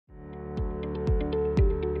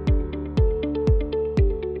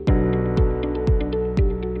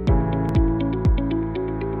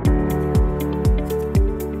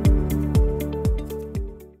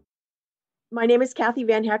My name is Kathy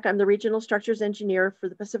Van Hecke. I'm the Regional Structures Engineer for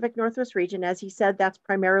the Pacific Northwest region. As he said, that's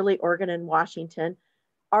primarily Oregon and Washington.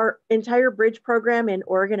 Our entire bridge program in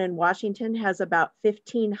Oregon and Washington has about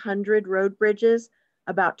 1,500 road bridges,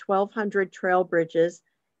 about 1,200 trail bridges.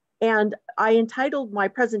 And I entitled my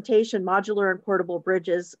presentation, Modular and Portable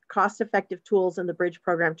Bridges, Cost-Effective Tools in the Bridge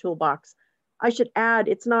Program Toolbox. I should add,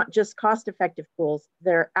 it's not just cost-effective tools.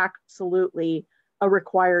 They're absolutely a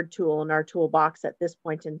required tool in our toolbox at this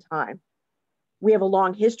point in time. We have a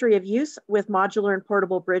long history of use with modular and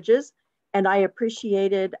portable bridges, and I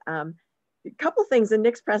appreciated a couple things in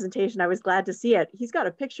Nick's presentation. I was glad to see it. He's got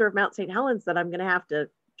a picture of Mount St. Helens that I'm going to have to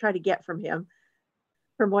try to get from him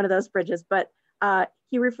from one of those bridges. But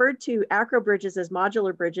he referred to acro bridges as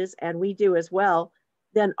modular bridges, and we do as well.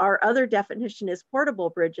 Then our other definition is portable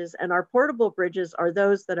bridges, and our portable bridges are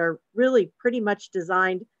those that are really pretty much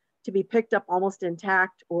designed to be picked up almost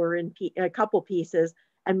intact or in a couple pieces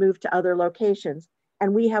and moved to other locations.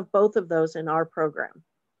 And we have both of those in our program.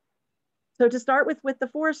 So to start with the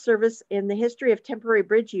Forest Service in the history of temporary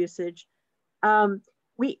bridge usage, the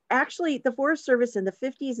Forest Service in the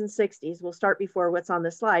 50s and 60s, we'll start before what's on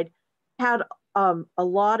the slide, had a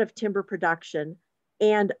lot of timber production.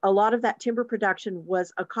 And a lot of that timber production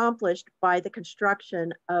was accomplished by the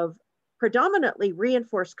construction of predominantly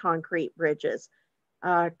reinforced concrete bridges.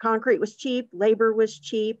 Concrete was cheap, labor was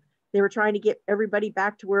cheap. They were trying to get everybody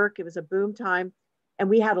back to work. It was a boom time. And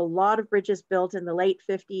we had a lot of bridges built in the late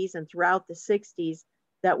 50s and throughout the 60s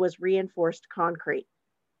that were reinforced concrete.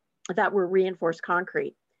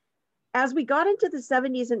 As we got into the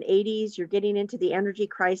 70s and 80s, you're getting into the energy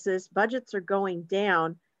crisis, budgets are going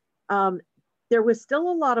down. There was still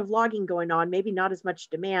a lot of logging going on, maybe not as much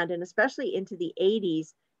demand, and especially into the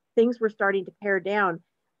 80s, things were starting to pare down.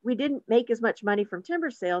 We didn't make as much money from timber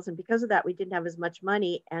sales, and because of that, we didn't have as much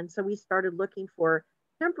money, and so we started looking for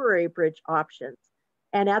temporary bridge options.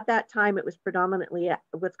 And at that time, it was predominantly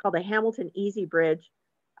what's called a Hamilton Easy Bridge.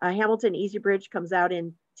 A Hamilton Easy Bridge comes out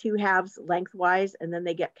in two halves lengthwise, and then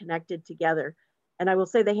they get connected together. And I will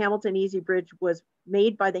say the Hamilton Easy Bridge was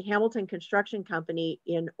made by the Hamilton Construction Company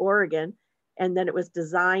in Oregon, and then it was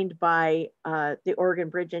designed by the Oregon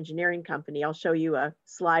Bridge Engineering Company. I'll show you a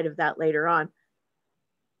slide of that later on.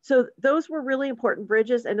 So those were really important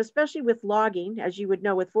bridges, and especially with logging, as you would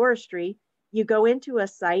know with forestry, you go into a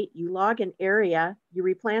site, you log an area, you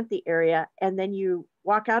replant the area, and then you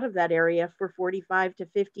walk out of that area for 45 to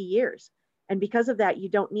 50 years. And because of that, you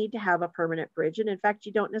don't need to have a permanent bridge. And in fact,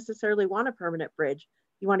 you don't necessarily want a permanent bridge.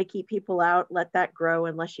 You want to keep people out, let that grow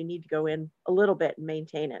unless you need to go in a little bit and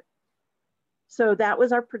maintain it. So that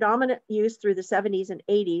was our predominant use through the 70s and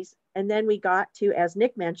 80s. And then we got to, as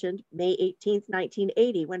Nick mentioned, May 18th,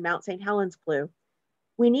 1980, when Mount St. Helens blew.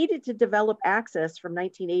 We needed to develop access from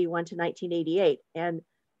 1981 to 1988. And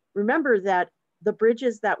remember that the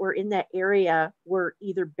bridges that were in that area were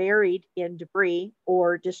either buried in debris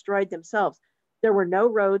or destroyed themselves. There were no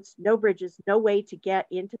roads, no bridges, no way to get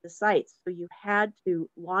into the sites. So you had to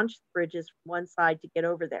launch bridges from one side to get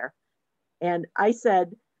over there. And I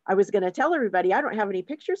said, I was going to tell everybody, I don't have any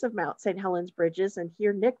pictures of Mount St. Helens bridges, and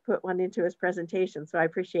here Nick put one into his presentation. So I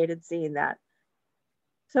appreciated seeing that.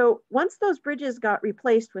 So once those bridges got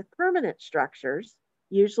replaced with permanent structures,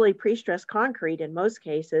 usually pre-stressed concrete in most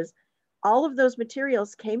cases, all of those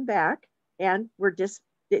materials came back and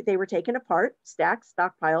they were taken apart, stacked,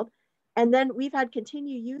 stockpiled, and then we've had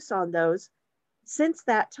continued use on those since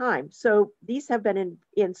that time. So these have been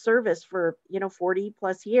in service for 40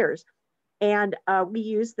 plus years, and we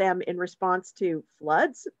use them in response to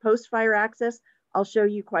floods, post-fire access. I'll show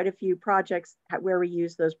you quite a few projects where we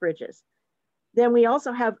use those bridges. Then we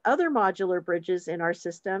also have other modular bridges in our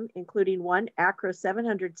system, including one Acro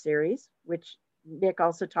 700 series, which Nick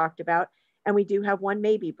also talked about, and we do have one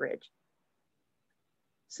Maybe bridge.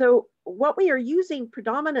 So what we are using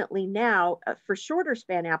predominantly now for shorter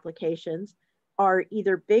span applications are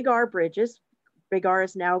either big R bridges. Big R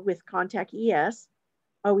is now with Contact ES.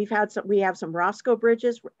 We have some Roscoe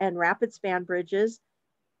bridges and rapid span bridges.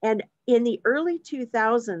 And in the early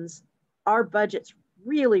 2000s, our budgets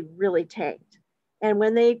really, really tanked. And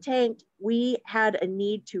when they tanked, we had a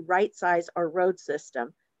need to right size our road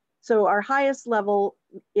system. So our highest level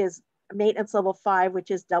is maintenance level 5,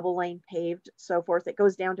 which is double lane paved, so forth. It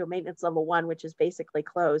goes down to a maintenance level 1, which is basically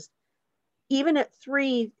closed. Even at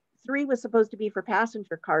 3 was supposed to be for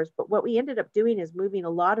passenger cars, but what we ended up doing is moving a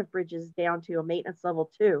lot of bridges down to a maintenance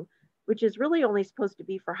level 2, which is really only supposed to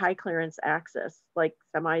be for high clearance access, like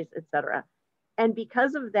semis, et cetera. And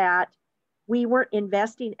because of that, we weren't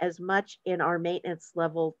investing as much in our maintenance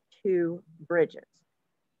level 2 bridges.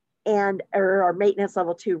 or our maintenance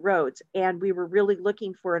level 2 roads. And we were really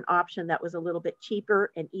looking for an option that was a little bit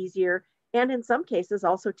cheaper and easier, and in some cases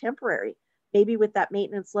also temporary. Maybe with that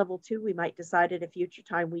maintenance level 2, we might decide at a future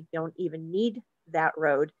time we don't even need that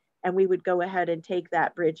road, and we would go ahead and take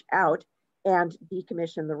that bridge out and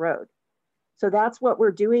decommission the road. So that's what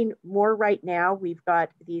we're doing more right now. We've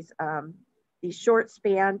got these short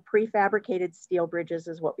span prefabricated steel bridges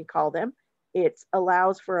is what we call them. It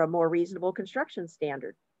allows for a more reasonable construction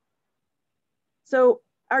standard. So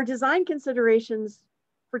our design considerations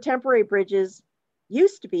for temporary bridges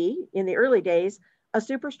used to be, in the early days, a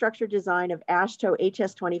superstructure design of AASHTO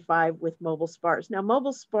HS25 with mobile spars. Now,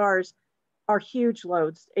 mobile spars are huge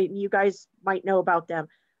loads. You guys might know about them.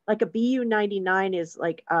 Like a BU99 is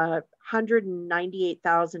like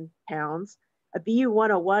 198,000 pounds. A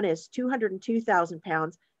BU101 is 202,000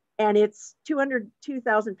 pounds. And it's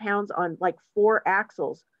 202,000 pounds on like 4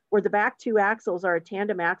 axles, where the back 2 axles are a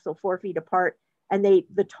tandem axle 4 feet apart. And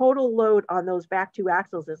the total load on those back 2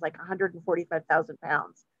 axles is like 145,000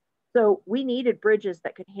 pounds. So we needed bridges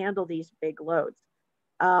that could handle these big loads.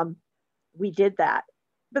 We did that.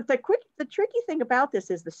 But the tricky thing about this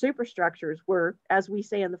is the superstructures were, as we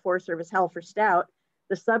say in the Forest Service, hell for stout.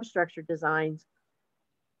 The substructure designs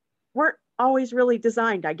weren't always really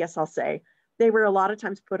designed, I guess I'll say. They were a lot of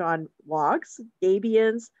times put on logs,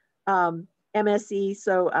 gabions, MSE,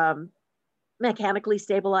 so mechanically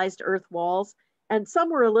stabilized earth walls. And some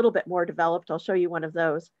were a little bit more developed. I'll show you one of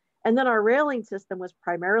those. And then our railing system was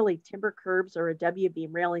primarily timber curbs or a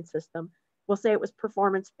W-beam railing system. We'll say it was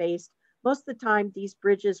performance-based. Most of the time, these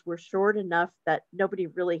bridges were short enough that nobody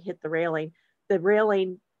really hit the railing. The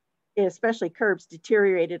railing, especially curbs,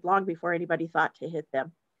 deteriorated long before anybody thought to hit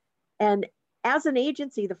them. And as an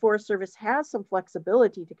agency, the Forest Service has some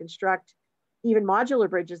flexibility to construct even modular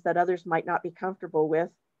bridges that others might not be comfortable with,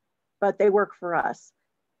 but they work for us.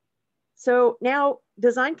 So now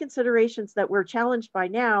design considerations that we're challenged by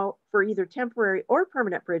now for either temporary or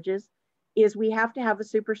permanent bridges is we have to have a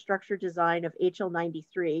superstructure design of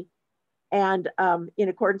HL93 and in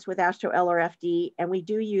accordance with AASHTO LRFD, and we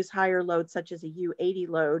do use higher loads such as a U80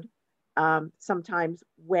 load sometimes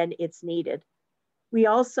when it's needed. We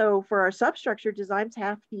also, for our substructure designs,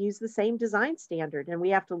 have to use the same design standard, and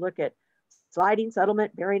we have to look at sliding,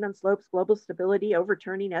 settlement, bearing on slopes, global stability,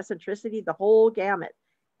 overturning, eccentricity, the whole gamut.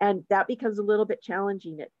 And that becomes a little bit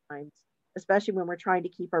challenging at times, especially when we're trying to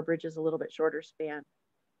keep our bridges a little bit shorter span.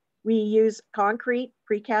 We use concrete,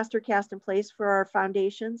 precast or cast in place for our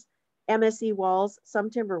foundations, MSE walls, some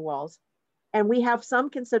timber walls. And we have some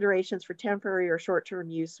considerations for temporary or short-term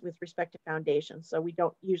use with respect to foundations. So we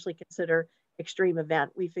don't usually consider extreme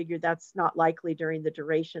event. We figure that's not likely during the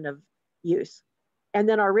duration of use. And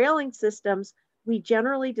then our railing systems, we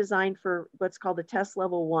generally design for what's called a test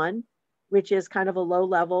level 1, which is kind of a low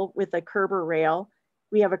level with a curb or rail.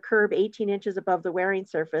 We have a curb 18 inches above the wearing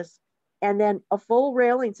surface, and then a full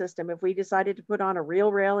railing system. If we decided to put on a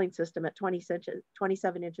real railing system at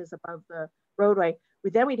 27 inches above the roadway,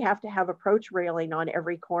 we'd have to have approach railing on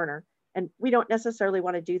every corner. And we don't necessarily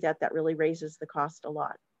want to do that. That really raises the cost a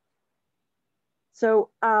lot. So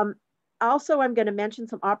also I'm going to mention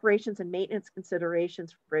some operations and maintenance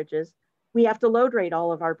considerations for bridges. We have to load rate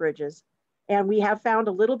all of our bridges. And we have found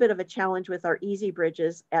a little bit of a challenge with our easy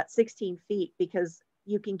bridges at 16 feet because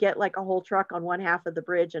you can get like a whole truck on one half of the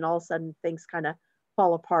bridge and all of a sudden things kind of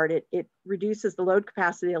fall apart. It reduces the load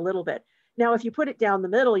capacity a little bit. Now, if you put it down the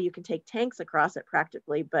middle, you can take tanks across it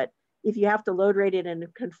practically. But if you have to load rate it in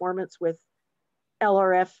conformance with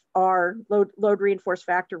LRFR, load reinforced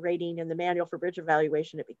factor rating, and the manual for bridge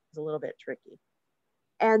evaluation, it becomes a little bit tricky.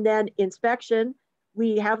 And then inspection.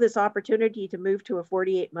 We have this opportunity to move to a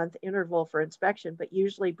 48-month interval for inspection, but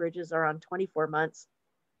usually bridges are on 24 months.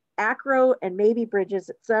 Acro and maybe bridges,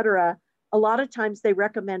 et cetera, a lot of times they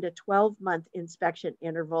recommend a 12-month inspection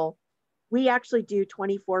interval. We actually do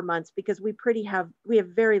 24 months because we have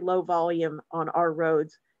very low volume on our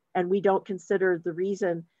roads, and we don't consider the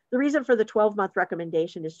reason for the 12-month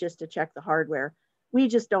recommendation is just to check the hardware. We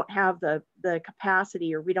just don't have the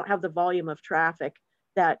capacity, or we don't have the volume of traffic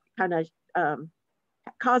that kind of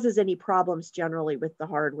causes any problems generally with the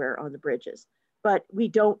hardware on the bridges. But we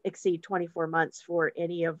don't exceed 24 months for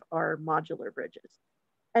any of our modular bridges.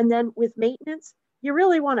 And then with maintenance, you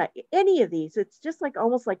really want to, any of these, it's just like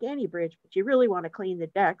almost like any bridge, but you really want to clean the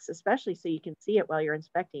decks, especially so you can see it while you're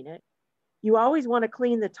inspecting it. You always want to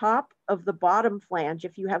clean the top of the bottom flange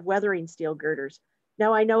if you have weathering steel girders.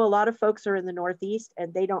 Now, I know a lot of folks are in the Northeast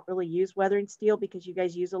and they don't really use weathering steel because you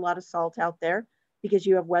guys use a lot of salt out there because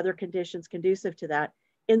you have weather conditions conducive to that.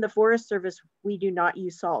 In the Forest Service, we do not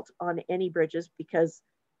use salt on any bridges because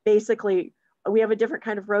basically we have a different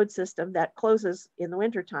kind of road system that closes in the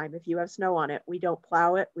wintertime if you have snow on it. We don't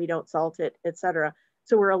plow it, we don't salt it, etc.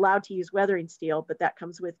 So we're allowed to use weathering steel, but that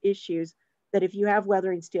comes with issues that if you have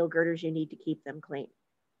weathering steel girders, you need to keep them clean.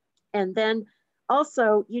 And then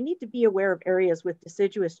also, you need to be aware of areas with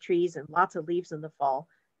deciduous trees and lots of leaves in the fall,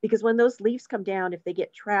 because when those leaves come down, if they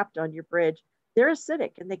get trapped on your bridge, they're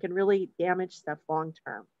acidic and they can really damage stuff long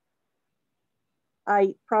term.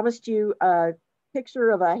 I promised you a picture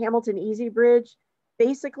of a Hamilton Easy Bridge,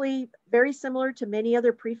 basically very similar to many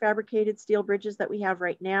other prefabricated steel bridges that we have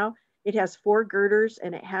right now. It has 4 girders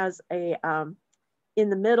and it has a, in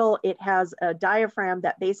the middle, it has a diaphragm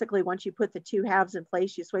that basically once you put the 2 halves in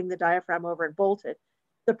place, you swing the diaphragm over and bolt it.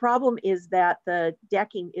 The problem is that the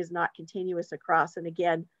decking is not continuous across. And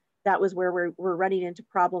again, that was where we're running into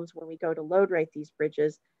problems when we go to load rate these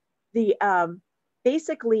bridges. The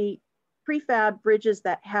basically prefab bridges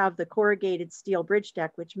that have the corrugated steel bridge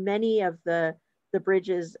deck, which many of the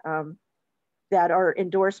bridges that are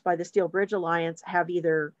endorsed by the Steel Bridge Alliance have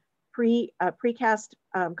either precast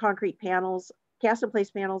concrete panels, cast in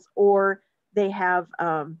place panels, or they have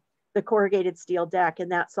the corrugated steel deck,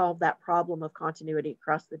 and that solved that problem of continuity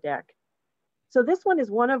across the deck. So this one is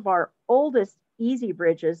one of our oldest easy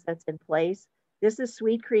bridges that's in place. This is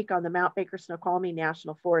Swede Creek on the Mount Baker Snoqualmie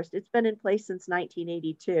National Forest. It's been in place since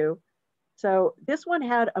 1982. So this one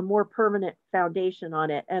had a more permanent foundation on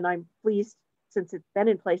it, and I'm pleased, since it's been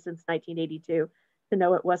in place since 1982, to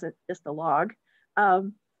know it wasn't just a log.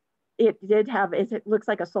 It did have, it looks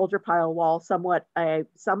like a soldier pile wall, somewhat,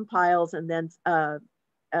 some piles, and then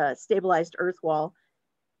a stabilized earth wall.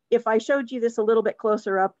 If I showed you this a little bit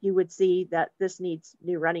closer up, you would see that this needs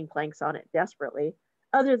new running planks on it desperately.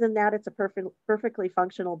 Other than that, it's a perfectly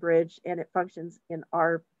functional bridge, and it functions in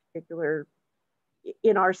our particular,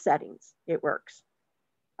 in our settings, it works.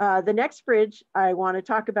 The next bridge I want to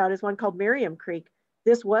talk about is one called Miriam Creek.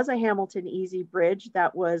 This was a Hamilton Easy Bridge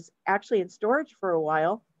that was actually in storage for a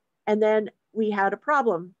while. And then we had a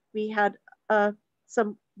problem. We had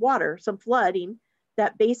some water, some flooding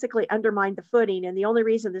that basically undermined the footing. And the only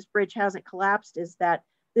reason this bridge hasn't collapsed is that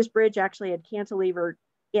this bridge actually had cantilever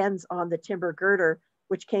ends on the timber girder,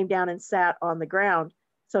 which came down and sat on the ground.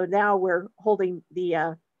 So now we're holding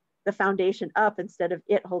the foundation up instead of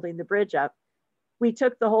it holding the bridge up. We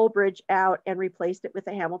took the whole bridge out and replaced it with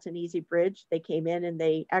a Hamilton Easy Bridge. They came in and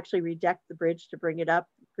they actually redecked the bridge to bring it up,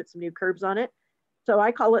 put some new curbs on it. So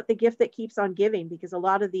I call it the gift that keeps on giving, because a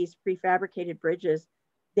lot of these prefabricated bridges,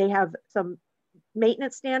 they have some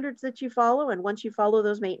maintenance standards that you follow. And once you follow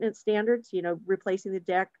those maintenance standards, you know, replacing the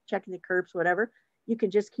deck, checking the curbs, whatever, you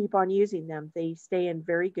can just keep on using them. They stay in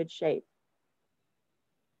very good shape.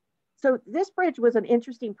 So this bridge was an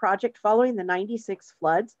interesting project following the 96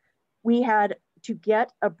 floods. We had to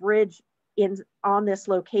get a bridge on this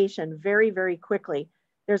location very, very quickly.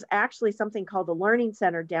 There's actually something called the Learning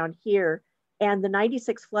Center down here, and the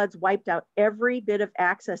 96 floods wiped out every bit of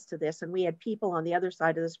access to this, and we had people on the other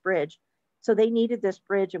side of this bridge. So they needed this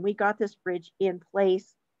bridge, and we got this bridge in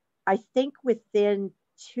place, I think within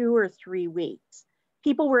 2 or 3 weeks.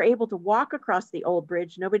 People were able to walk across the old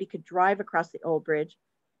bridge. Nobody could drive across the old bridge.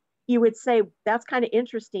 You would say, that's kind of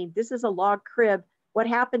interesting. This is a log crib. What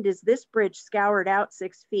happened is this bridge scoured out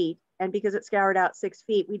 6 feet. And because it scoured out 6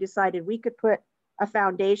 feet, we decided we could put a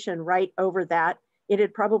foundation right over that. It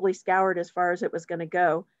had probably scoured as far as it was going to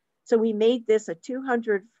go. So we made this a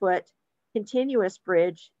 200-foot continuous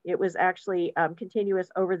bridge. It was actually continuous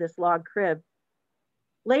over this log crib.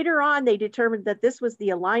 Later on, they determined that this was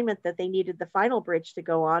the alignment that they needed the final bridge to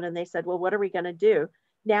go on. And they said, well, what are we going to do?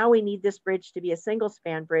 Now we need this bridge to be a single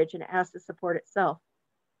span bridge, and it has to support itself.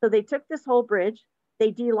 So they took this whole bridge,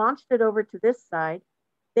 they de-launched it over to this side,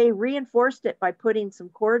 they reinforced it by putting some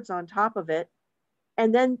cords on top of it,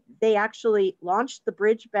 and then they actually launched the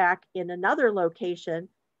bridge back in another location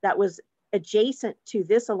that was adjacent to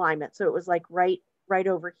this alignment. So it was like right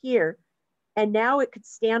over here. And now it could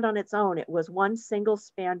stand on its own. It was one single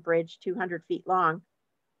span bridge, 200 feet long.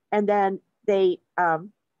 And then they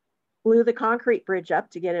blew the concrete bridge up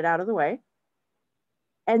to get it out of the way.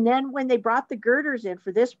 And then when they brought the girders in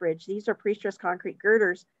for this bridge, these are pre-stressed concrete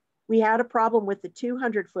girders, we had a problem with the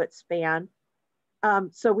 200-foot span.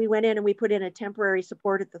 So we went in and we put in a temporary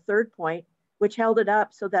support at the third point, which held it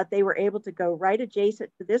up so that they were able to go right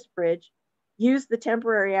adjacent to this bridge, use the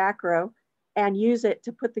temporary acro, and use it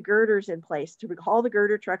to put the girders in place, to haul the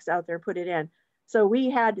girder trucks out there, put it in. So we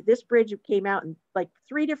had, this bridge came out in like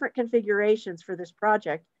 3 different configurations for this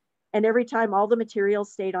project. And every time all the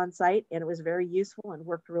materials stayed on site, and it was very useful and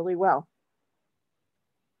worked really well.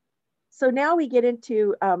 So now we get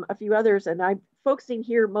into a few others, and I'm focusing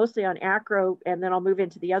here mostly on acro, and then I'll move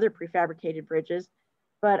into the other prefabricated bridges.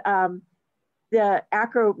 But the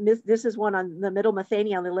acro, this is one on the Middle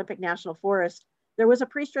Methania on the Olympic National Forest. There was a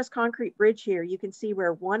pre-stressed concrete bridge here. You can see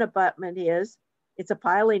where one abutment is. It's a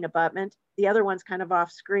piling abutment. The other one's kind of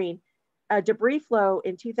off screen. A debris flow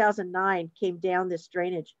in 2009 came down this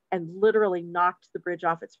drainage and literally knocked the bridge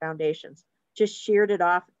off its foundations, just sheared it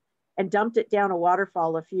off and dumped it down a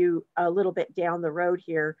waterfall a little bit down the road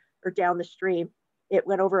here or down the stream. It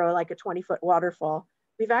went over like a 20-foot waterfall.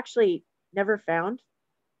 We've actually never found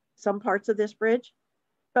some parts of this bridge,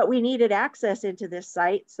 but we needed access into this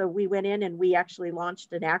site. So we went in and we actually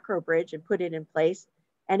launched an acro bridge and put it in place.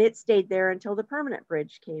 And it stayed there until the permanent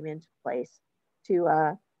bridge came into place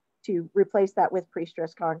to replace that with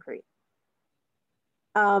pre-stressed concrete.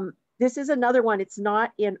 This is another one. It's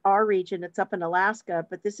not in our region. It's up in Alaska,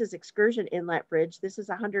 but this is Excursion Inlet Bridge. This is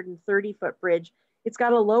a 130-foot bridge. It's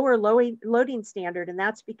got a lower loading standard, and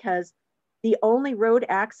that's because the only road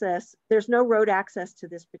access, there's no road access to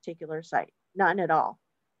this particular site, none at all.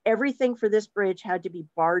 Everything for this bridge had to be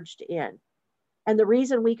barged in. And the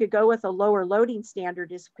reason we could go with a lower loading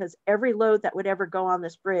standard is because every load that would ever go on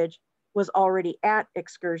this bridge was already at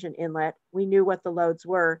Excursion Inlet. We knew what the loads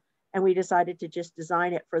were, and we decided to just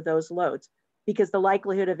design it for those loads because the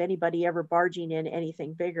likelihood of anybody ever barging in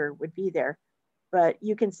anything bigger would be there. But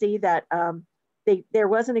you can see that there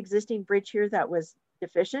was an existing bridge here that was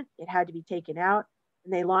deficient. It had to be taken out,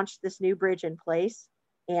 and they launched this new bridge in place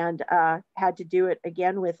and had to do it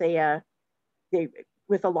again with a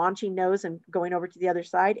launching nose and going over to the other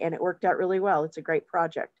side, and it worked out really well. It's a great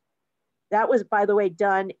project. That was, by the way,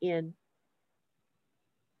 done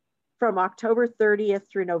from October 30th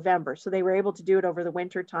through November. So they were able to do it over the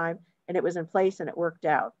winter time, and it was in place and it worked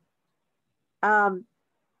out. Our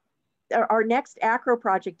next acro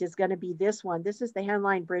project is going to be this one. This is the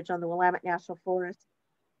Henline Bridge on the Willamette National Forest.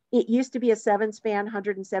 It used to be a 7-span,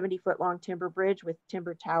 170-foot long timber bridge with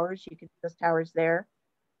timber towers. You can see those towers there.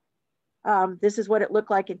 This is what it looked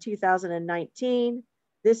like in 2019.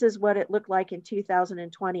 This is what it looked like in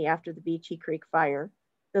 2020 after the Beachy Creek fire.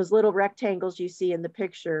 Those little rectangles you see in the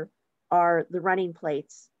picture are the running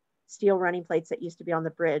plates, steel running plates that used to be on the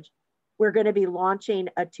bridge. We're going to be launching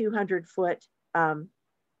a 200-foot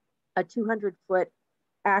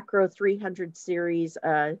Acro 300 series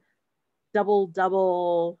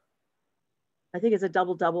double, I think it's a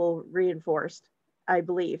double reinforced, I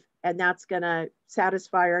believe. And that's going to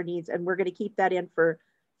satisfy our needs. And we're going to keep that in for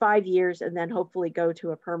 5 years and then hopefully go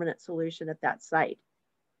to a permanent solution at that site.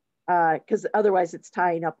 Because otherwise it's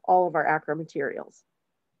tying up all of our acro materials.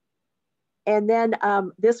 And then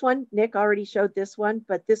this one, Nick already showed this one,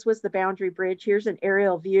 but this was the Boundary Bridge. Here's an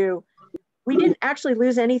aerial view. We didn't actually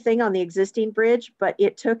lose anything on the existing bridge, but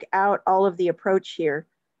it took out all of the approach here.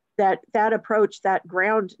 That approach, that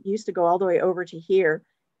ground used to go all the way over to here.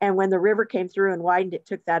 And when the river came through and widened, it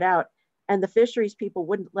took that out. And the fisheries people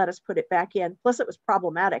wouldn't let us put it back in. Plus it was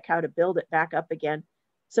problematic how to build it back up again.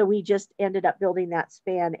 So we just ended up building that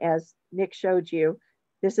span as Nick showed you.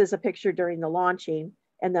 This is a picture during the launching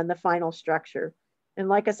and then the final structure. And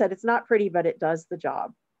like I said, it's not pretty, but it does the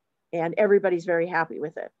job. And everybody's very happy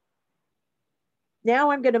with it.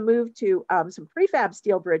 Now I'm going to move to some prefab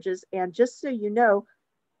steel bridges. And just so you know,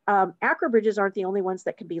 acro bridges aren't the only ones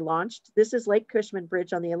that can be launched. This is Lake Cushman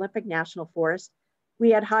Bridge on the Olympic National Forest.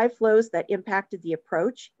 We had high flows that impacted the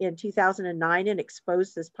approach in 2009 and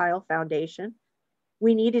exposed this pile foundation.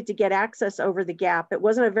 We needed to get access over the gap. It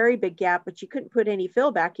wasn't a very big gap, but you couldn't put any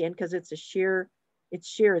fill back in because it's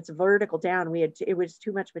it's vertical down. It was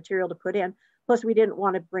too much material to put in. Plus we didn't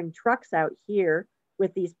want to bring trucks out here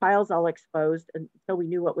with these piles all exposed until we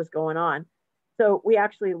knew what was going on. So we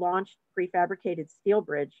actually launched prefabricated steel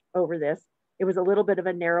bridge over this. It was a little bit of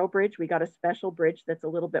a narrow bridge. We got a special bridge that's a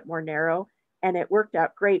little bit more narrow, and it worked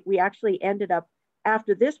out great. We actually ended up,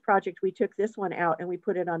 after this project, we took this one out and we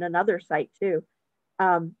put it on another site too.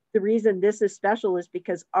 The reason this is special is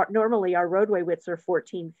because normally our roadway widths are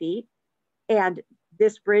 14 feet, and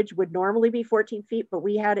this bridge would normally be 14 feet, but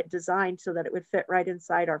we had it designed so that it would fit right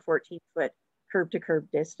inside our 14-foot curb to curb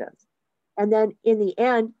distance. And then in the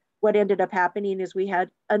end, what ended up happening is we had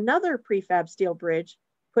another prefab steel bridge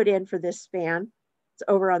put in for this span. It's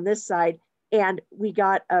over on this side. And we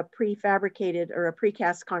got a prefabricated or a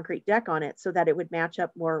precast concrete deck on it so that it would match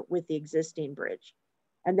up more with the existing bridge.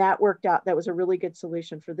 And that worked out. That was a really good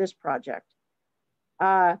solution for this project.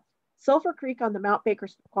 Sulphur Creek on the Mount Baker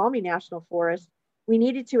Snoqualmie National Forest, we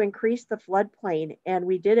needed to increase the floodplain, and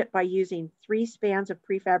we did it by using 3 spans of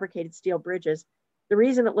prefabricated steel bridges. The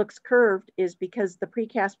reason it looks curved is because the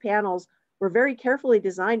precast panels were very carefully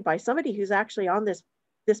designed by somebody who's actually on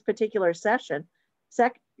this particular session.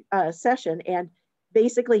 And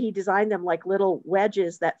basically he designed them like little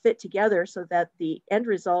wedges that fit together so that the end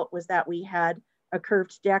result was that we had a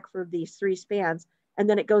curved deck for these 3 spans. And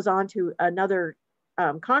then it goes on to another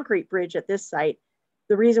concrete bridge at this site.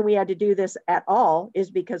 The reason we had to do this at all is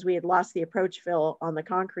because we had lost the approach fill on the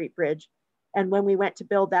concrete bridge. And when we went to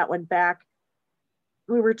build that one back,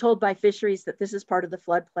 we were told by fisheries that this is part of the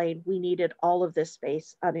floodplain. We needed all of this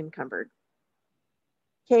space unencumbered.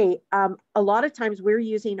 Okay, a lot of times we're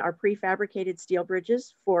using our prefabricated steel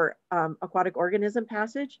bridges for aquatic organism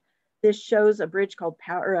passage. This shows a bridge called,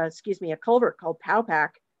 a culvert called Powpack,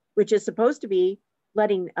 which is supposed to be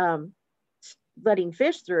letting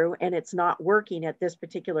fish through, and it's not working at this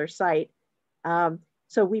particular site.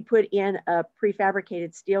 So we put in a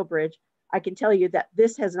prefabricated steel bridge. I can tell you that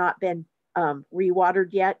this has not been rewatered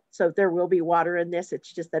yet, so there will be water in this.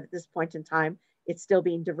 It's just that at this point in time, it's still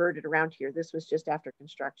being diverted around here. This was just after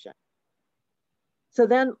construction. So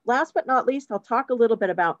then last but not least, I'll talk a little bit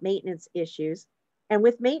about maintenance issues. And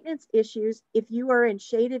with maintenance issues, if you are in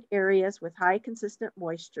shaded areas with high consistent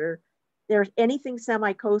moisture, there's anything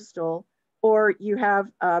semi-coastal, or you have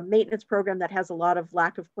a maintenance program that has a lot of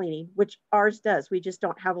lack of cleaning, which ours does. We just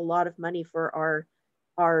don't have a lot of money for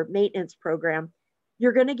our maintenance program.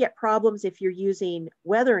 You're going to get problems if you're using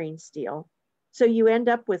weathering steel. So you end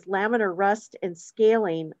up with laminar rust and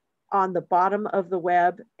scaling on the bottom of the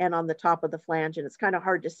web and on the top of the flange. And it's kind of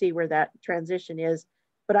hard to see where that transition is,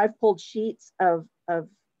 but I've pulled sheets of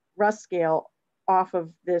rust scale off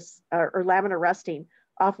of this, or laminar rusting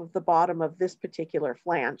off of the bottom of this particular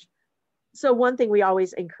flange. So one thing we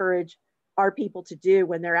always encourage our people to do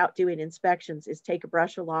when they're out doing inspections is take a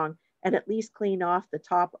brush along and at least clean off the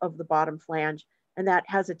top of the bottom flange. And that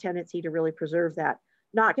has a tendency to really preserve that.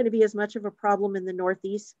 Not going to be as much of a problem in the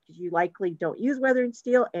Northeast because you likely don't use weathering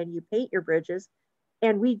steel and you paint your bridges.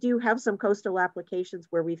 And we do have some coastal applications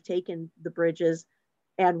where we've taken the bridges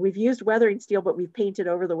and we've used weathering steel, but we've painted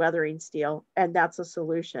over the weathering steel, and that's a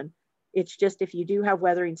solution. It's just if you do have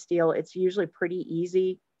weathering steel, it's usually pretty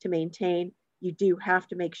easy to maintain. You do have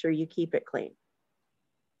to make sure you keep it clean.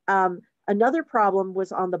 Another problem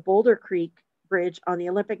was on the Boulder Creek Bridge on the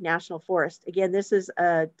Olympic National Forest. Again, this is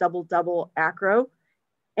a double acro.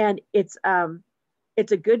 And it's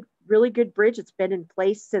a good, really good bridge. It's been in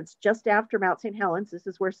place since just after Mount St. Helens. This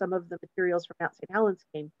is where some of the materials from Mount St. Helens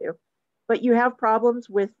came to. But you have problems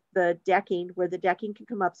with the decking, where the decking can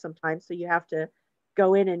come up sometimes. So you have to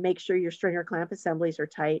go in and make sure your stringer clamp assemblies are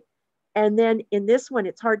tight. And then in this one,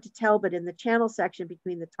 it's hard to tell, but in the channel section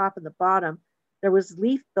between the top and the bottom, there was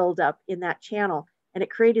leaf buildup in that channel. And it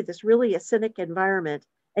created this really acidic environment.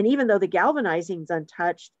 And even though the galvanizing is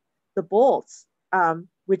untouched, the bolts,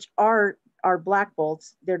 which are black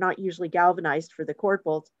bolts, they're not usually galvanized for the cord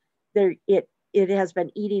bolts. It has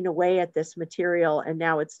been eating away at this material, and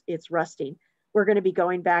now it's rusting. We're going to be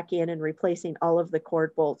going back in and replacing all of the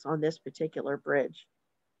cord bolts on this particular bridge.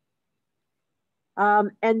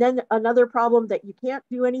 And then another problem that you can't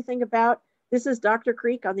do anything about, this is Dr.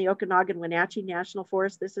 Creek on the Okanagan-Wenatchee National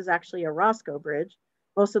Forest. This is actually a Roscoe bridge.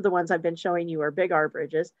 Most of the ones I've been showing you are big R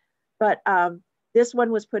bridges, but this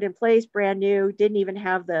one was put in place, brand new, didn't even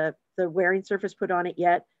have the wearing surface put on it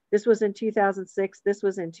yet. This was in 2006, this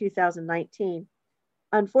was in 2019.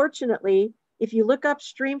 Unfortunately, if you look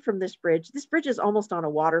upstream from this bridge is almost on a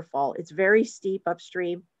waterfall. It's very steep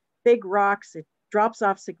upstream, big rocks, it drops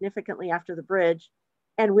off significantly after the bridge.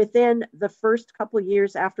 And within the first couple of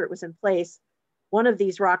years after it was in place, one of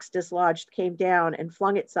these rocks dislodged, came down and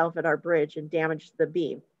flung itself at our bridge and damaged the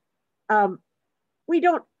beam. We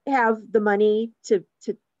don't have the money to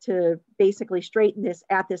basically straighten this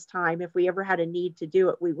at this time. If we ever had a need to do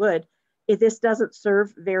it, we would. If this doesn't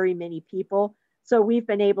serve very many people. So we've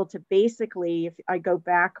been able to basically, if I go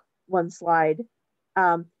back one slide,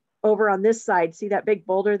 over on this side, see that big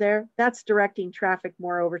boulder there? That's directing traffic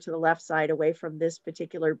more over to the left side away from this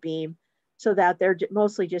particular beam, so that they're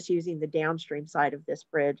mostly just using the downstream side of this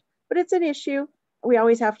bridge. But it's an issue we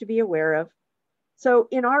always have to be aware of. So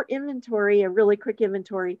in our inventory, a really quick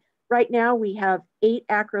inventory, right now we have 8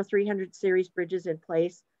 Acro 300 series bridges in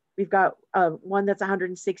place. We've got one that's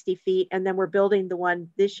 160 feet, and then we're building the one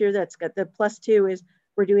this year that's got the +2 is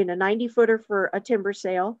we're doing a 90-footer for a timber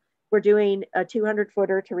sale. We're doing a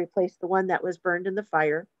 200-footer to replace the one that was burned in the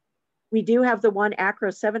fire. We do have the one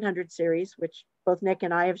Acro 700 series, which both Nick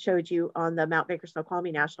and I have showed you on the Mount Baker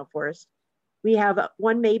Snoqualmie National Forest. We have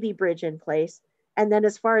one Maybe bridge in place. And then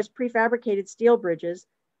as far as prefabricated steel bridges,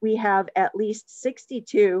 we have at least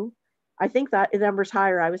 62. I think that the number's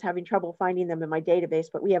higher. I was having trouble finding them in my database,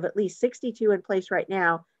 but we have at least 62 in place right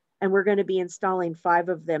now. And we're going to be installing 5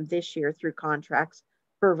 of them this year through contracts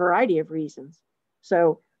for a variety of reasons.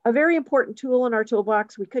 So a very important tool in our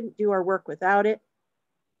toolbox. We couldn't do our work without it.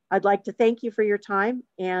 I'd like to thank you for your time.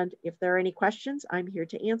 And if there are any questions, I'm here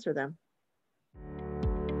to answer them.